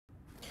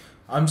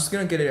I'm just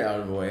gonna get it out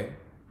of the way.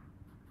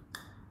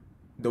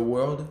 The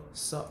world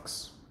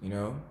sucks, you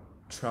know?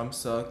 Trump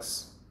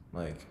sucks,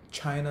 like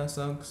China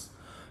sucks,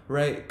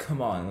 right?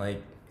 Come on,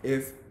 like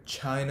if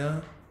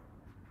China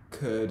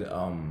could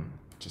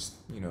just,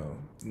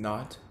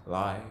 not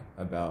lie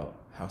about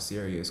how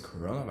serious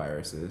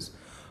coronavirus is,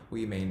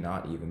 we may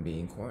not even be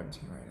in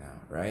quarantine right now,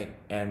 right?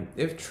 And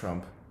if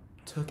Trump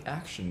took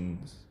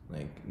actions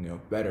like,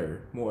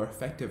 better, more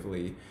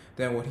effectively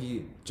than what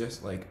he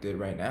just like did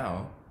right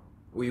now,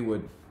 we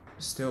would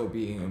still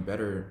be in a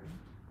better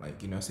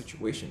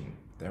situation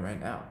than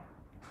right now.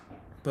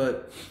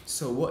 But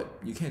so what?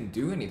 You can't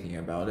do anything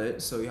about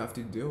it, so you have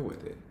to deal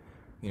with it.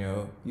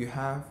 You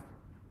have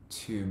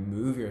to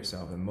move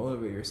yourself and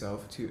motivate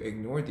yourself to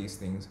ignore these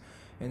things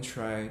and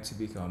try to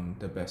become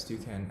the best you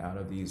can out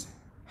of these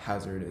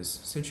hazardous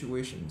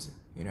situations.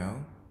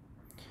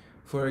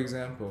 For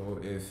example,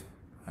 if,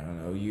 I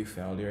don't know, you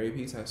failed your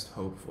AP test,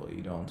 hopefully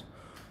you don't.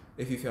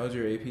 If you failed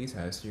your AP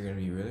test, you're going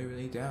to be really,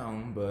 really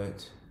down,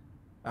 but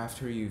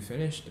after you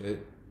finished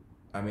it,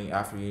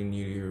 after you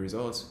knew your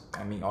results,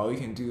 all you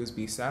can do is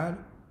be sad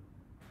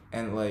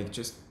and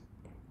just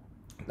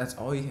that's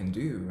all you can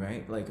do,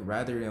 right? Like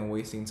rather than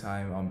wasting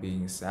time on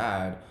being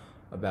sad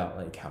about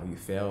like how you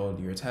failed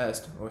your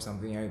test or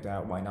something like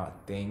that, why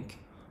not think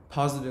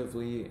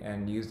positively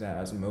and use that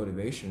as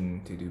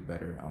motivation to do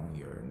better on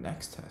your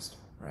next test,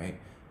 right?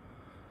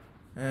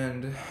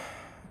 And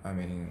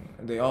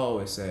they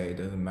always say it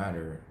doesn't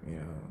matter,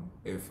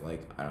 if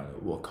like I don't know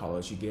what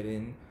college you get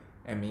in.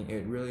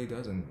 It really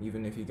doesn't.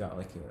 Even if you got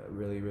like a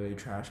really, really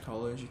trash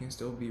college, you can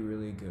still be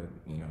really good,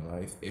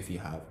 life if you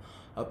have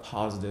a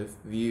positive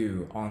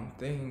view on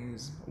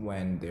things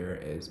when there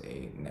is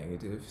a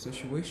negative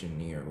situation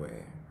in your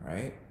way,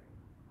 right?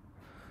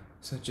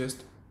 So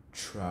just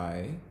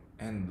try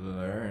and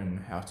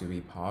learn how to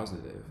be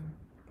positive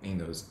in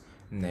those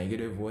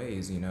negative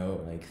ways,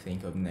 like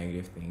think of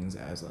negative things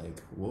as like,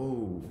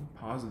 whoa,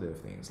 positive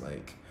things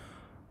like,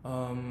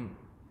 um,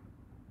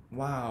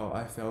 wow,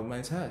 I failed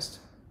my test.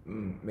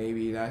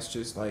 Maybe that's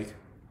just like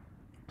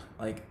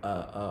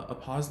a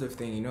positive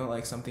thing,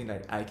 like something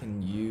that I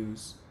can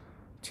use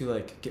to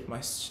like get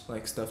my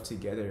like stuff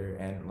together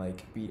and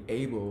like be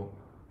able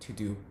to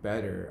do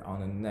better on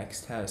the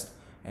next test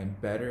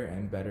and better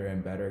and better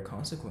and better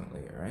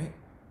consequently, right?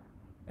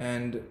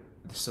 And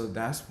so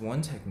that's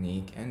one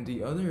technique, and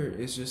the other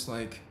is just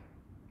like,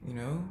 you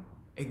know,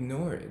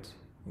 ignore it.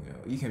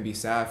 You can be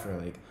sad for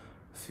like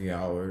a few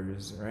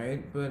hours,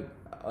 right? But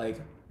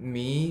like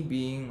me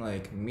being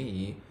like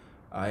me,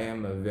 I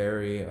am a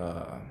very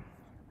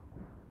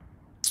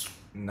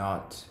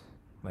not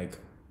like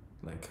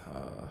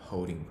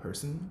holding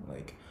person.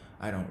 Like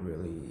I don't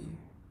really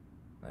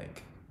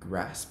like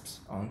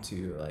grasps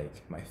onto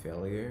like my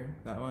failure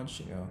that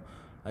much.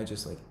 I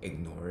just like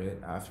ignore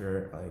it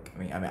after like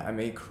I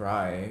may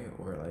cry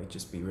or like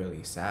just be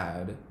really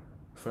sad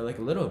for like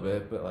a little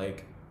bit, but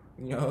like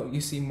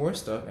you see more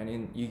stuff and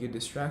then you get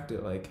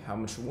distracted like how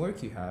much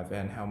work you have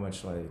and how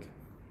much like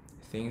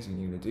things you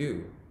need to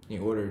do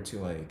in order to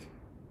like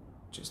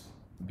just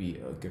be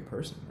a good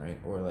person, right?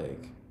 Or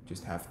like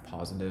just have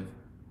positive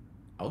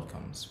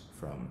outcomes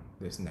from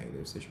this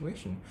negative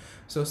situation.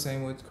 So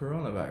same with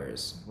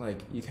coronavirus.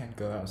 Like you can't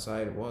go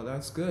outside. Well,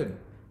 that's good.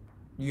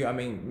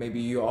 Maybe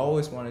you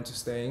always wanted to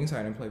stay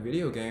inside and play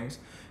video games,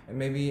 and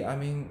maybe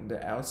the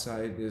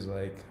outside is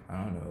like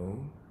I don't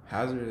know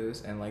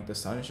hazardous and like the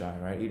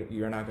sunshine, right?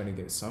 You're not gonna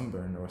get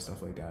sunburned or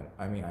stuff like that.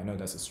 I know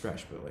that's a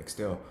stretch, but like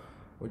still,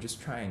 we're just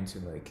trying to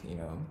like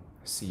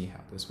see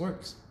how this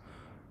works,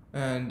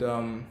 and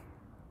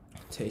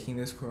taking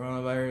this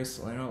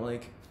coronavirus,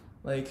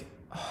 like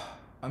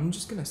I'm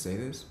just gonna say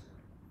this.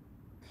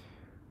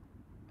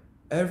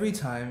 Every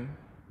time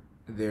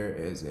there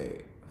is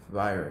a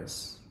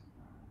virus,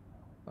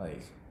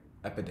 like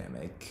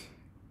epidemic,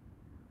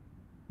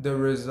 the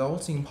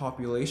resulting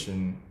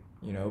population,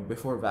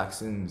 before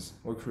vaccines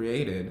were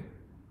created,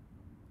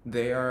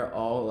 they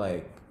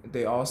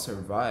all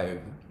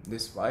survive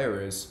this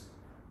virus,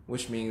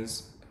 which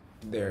means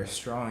they're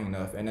strong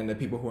enough, and then the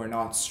people who are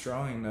not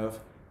strong enough,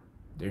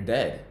 they're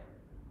dead.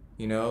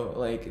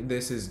 Like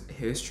this is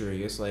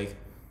history. It's like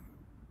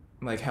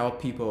how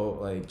people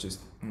like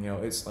just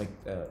it's like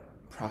a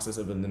process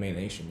of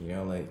elimination,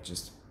 like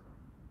just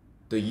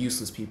the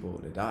useless people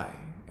to die,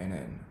 and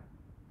then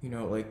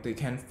like they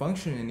can't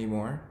function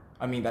anymore.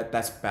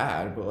 That's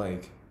bad, but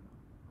like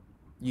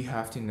you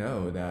have to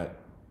know that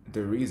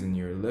the reason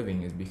you're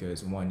living is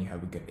because one, you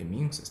have a good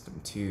immune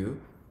system, two,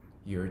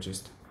 you're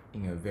just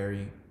in a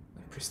very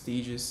like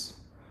prestigious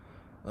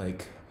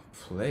like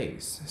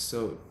place.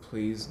 So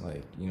please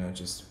like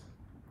just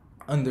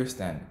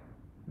understand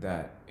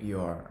that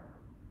you're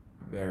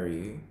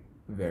very,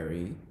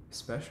 very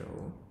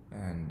special,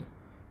 and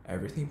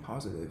everything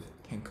positive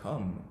can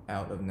come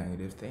out of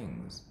negative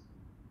things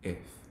if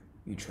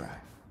you try.